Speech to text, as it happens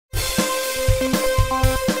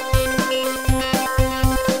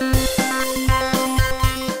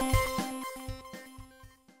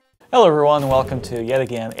Hello everyone, and welcome to yet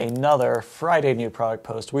again another Friday new product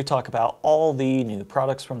post. We talk about all the new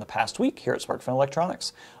products from the past week here at SparkFun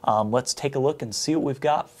Electronics. Let's take a look and see what we've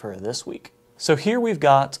got for this week. So here we've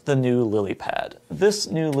got the new LilyPad. This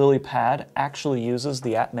new LilyPad actually uses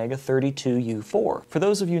the Atmega 32U4. For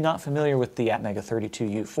those of you not familiar with the Atmega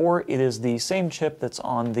 32U4, it is the same chip that's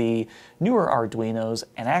on the newer Arduinos,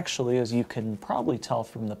 and actually, as you can probably tell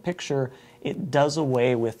from the picture, it does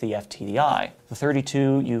away with the FTDI. The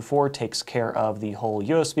 32U4 takes care of the whole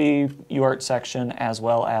USB UART section as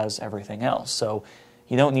well as everything else. So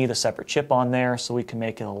you don't need a separate chip on there, so we can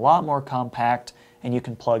make it a lot more compact, and you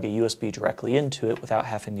can plug a USB directly into it without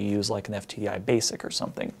having to use like an FTDI Basic or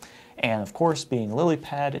something. And of course, being a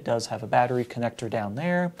LilyPad, it does have a battery connector down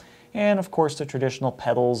there, and of course the traditional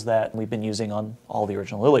pedals that we've been using on all the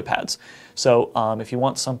original LilyPads. So if you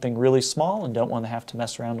want something really small and don't want to have to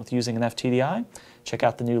mess around with using an FTDI, check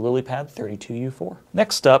out the new LilyPad 32U4.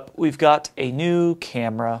 Next up, we've got a new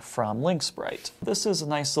camera from LynxBright. This is a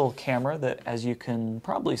nice little camera that, as you can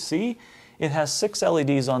probably see, it has 6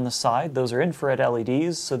 LEDs on the side. Those are infrared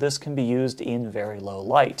LEDs, so this can be used in very low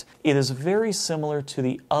light. It is very similar to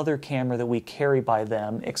the other camera that we carry by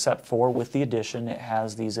them, except for with the addition it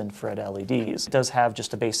has these infrared LEDs. It does have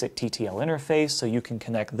just a basic TTL interface, so you can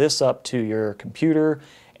connect this up to your computer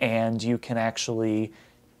and you can actually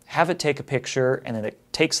have it take a picture, and then it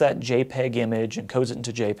takes that JPEG image and codes it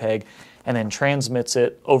into JPEG and then transmits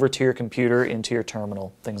it over to your computer, into your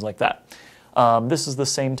terminal, things like that. This is the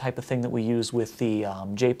same type of thing that we use with the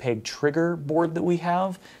JPEG trigger board that we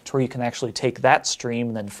have, to where you can actually take that stream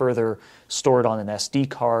and then further store it on an SD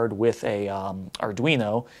card with a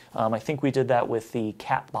Arduino. I think we did that with the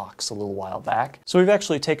cat box a little while back. So we've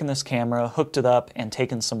actually taken this camera, hooked it up, and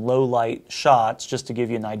taken some low light shots just to give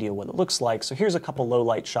you an idea what it looks like. So here's a couple low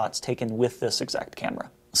light shots taken with this exact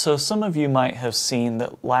camera. So some of you might have seen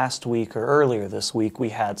that last week or earlier this week we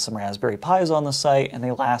had some Raspberry Pis on the site, and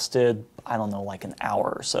they lasted, I don't know, like an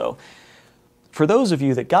hour or so. For those of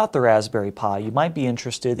you that got the Raspberry Pi, you might be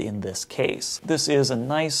interested in this case. This is a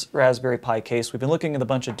nice Raspberry Pi case. We've been looking at a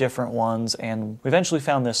bunch of different ones, and we eventually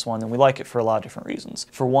found this one, and we like it for a lot of different reasons.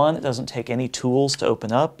 For one, it doesn't take any tools to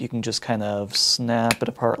open up. You can just kind of snap it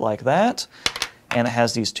apart like that, and it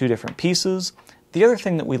has these two different pieces. The other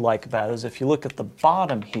thing that we like about it is if you look at the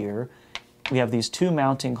bottom here, we have these two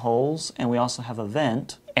mounting holes, and we also have a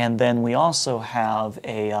vent, and then we also have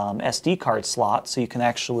a SD card slot, so you can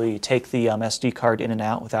actually take the SD card in and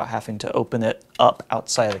out without having to open it up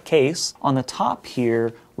outside of the case. On the top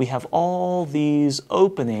here, we have all these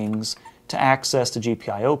openings to access the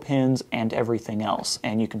GPIO pins and everything else,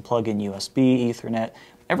 and you can plug in USB, Ethernet.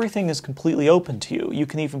 Everything is completely open to you. You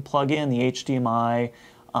can even plug in the HDMI,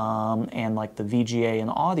 and like the VGA and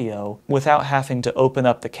audio without having to open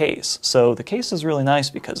up the case. So the case is really nice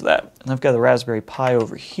because of that. And I've got a Raspberry Pi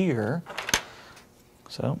over here.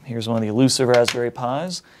 So here's one of the elusive Raspberry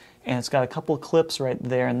Pis, and it's got a couple of clips right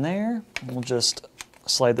there and there. And we'll just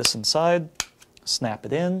slide this inside, snap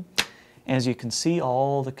it in. And as you can see,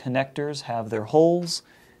 all the connectors have their holes.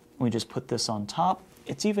 We just put this on top.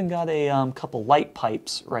 It's even got a couple light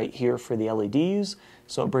pipes right here for the LEDs,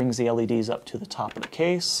 so it brings the LEDs up to the top of the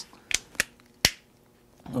case.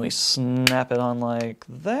 We snap it on like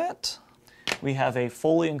that. We have a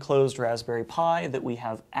fully enclosed Raspberry Pi that we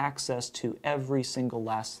have access to every single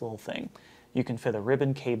last little thing. You can fit a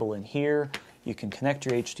ribbon cable in here, you can connect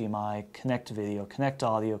your HDMI, connect video, connect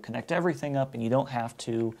audio, connect everything up, and you don't have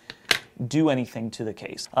to do anything to the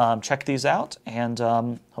case. Check these out, and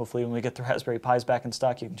hopefully when we get the Raspberry Pis back in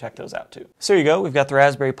stock, you can check those out too. So there you go, we've got the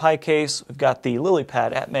Raspberry Pi case, we've got the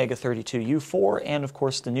LilyPad Atmega 32U4, and of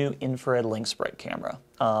course the new infrared LynxBright camera.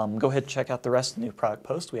 Go ahead and check out the rest of the new product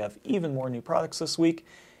post. We have even more new products this week,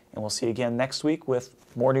 and we'll see you again next week with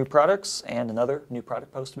more new products and another new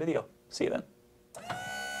product post video. See you then.